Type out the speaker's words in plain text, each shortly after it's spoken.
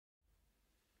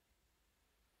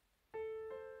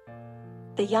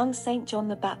The Young Saint John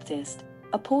the Baptist,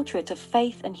 a portrait of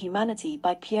faith and humanity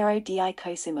by Piero di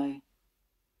Cosimo.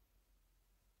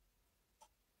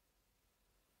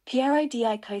 Piero di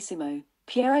Cosimo,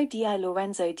 Piero di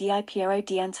Lorenzo di Piero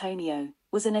di Antonio,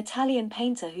 was an Italian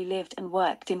painter who lived and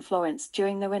worked in Florence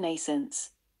during the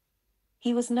Renaissance.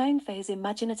 He was known for his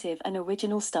imaginative and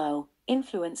original style,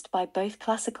 influenced by both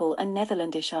classical and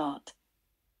Netherlandish art.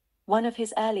 One of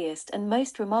his earliest and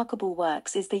most remarkable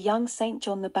works is the Young Saint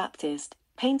John the Baptist,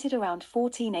 painted around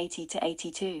 1480 to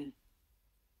 82.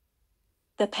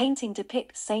 The painting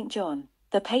depicts Saint John,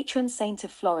 the patron saint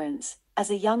of Florence,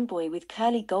 as a young boy with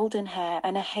curly golden hair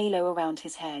and a halo around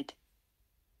his head.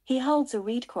 He holds a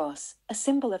reed cross, a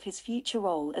symbol of his future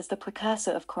role as the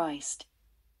precursor of Christ.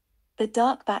 The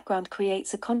dark background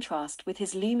creates a contrast with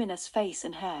his luminous face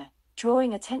and hair,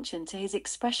 drawing attention to his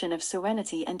expression of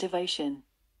serenity and devotion.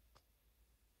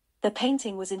 The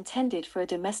painting was intended for a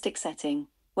domestic setting,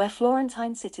 where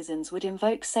Florentine citizens would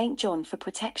invoke Saint John for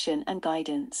protection and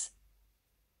guidance.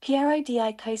 Piero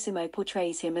di Cosimo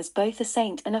portrays him as both a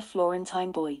saint and a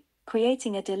Florentine boy,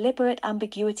 creating a deliberate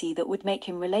ambiguity that would make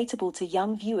him relatable to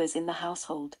young viewers in the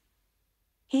household.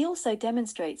 He also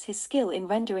demonstrates his skill in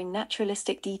rendering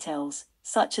naturalistic details,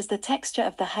 such as the texture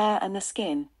of the hair and the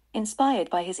skin, inspired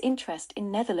by his interest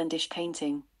in Netherlandish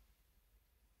painting.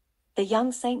 The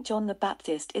Young Saint John the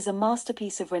Baptist is a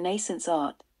masterpiece of Renaissance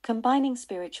art, combining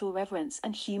spiritual reverence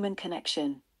and human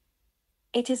connection.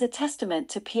 It is a testament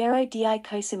to Piero di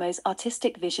Cosimo's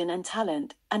artistic vision and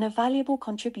talent, and a valuable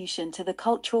contribution to the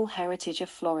cultural heritage of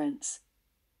Florence.